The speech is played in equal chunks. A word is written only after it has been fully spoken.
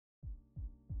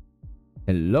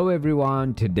Hello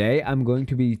everyone, today I'm going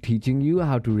to be teaching you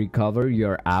how to recover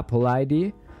your Apple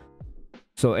ID.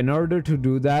 So in order to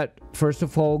do that, first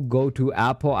of all, go to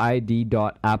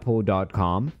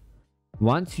appleid.apple.com.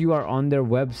 Once you are on their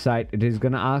website, it is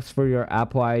going to ask for your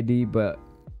Apple ID, but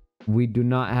we do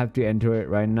not have to enter it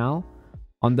right now.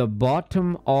 On the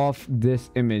bottom of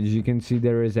this image, you can see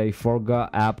there is a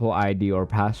forgot Apple ID or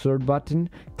password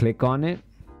button. Click on it.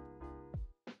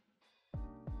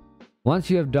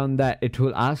 Once you have done that, it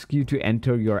will ask you to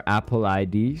enter your Apple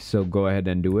ID, so go ahead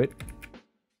and do it.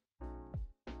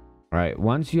 Alright,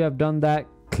 once you have done that,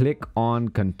 click on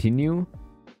continue.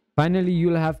 Finally,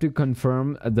 you'll have to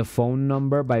confirm the phone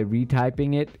number by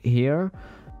retyping it here.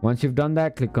 Once you've done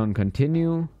that, click on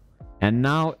continue. And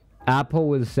now Apple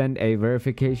will send a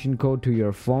verification code to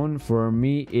your phone. For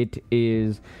me, it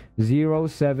is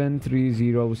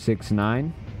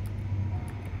 073069.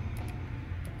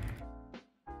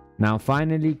 Now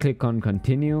finally click on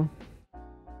continue,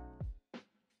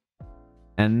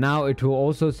 and now it will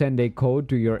also send a code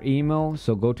to your email,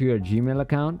 so go to your Gmail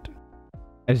account.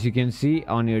 As you can see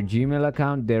on your Gmail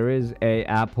account, there is a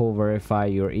Apple verify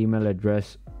your email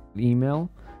address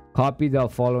email. Copy the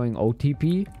following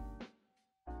OTP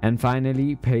and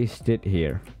finally paste it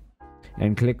here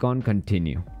and click on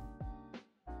continue.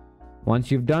 Once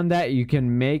you've done that, you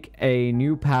can make a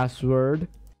new password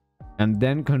and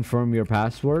then confirm your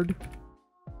password.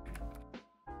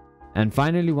 And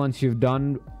finally, once you've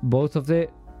done both of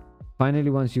that,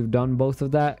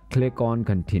 click on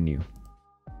continue.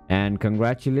 And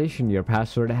congratulations, your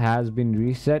password has been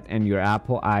reset and your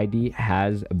Apple ID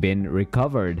has been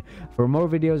recovered. For more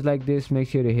videos like this, make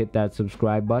sure to hit that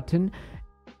subscribe button.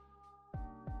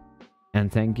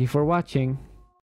 And thank you for watching.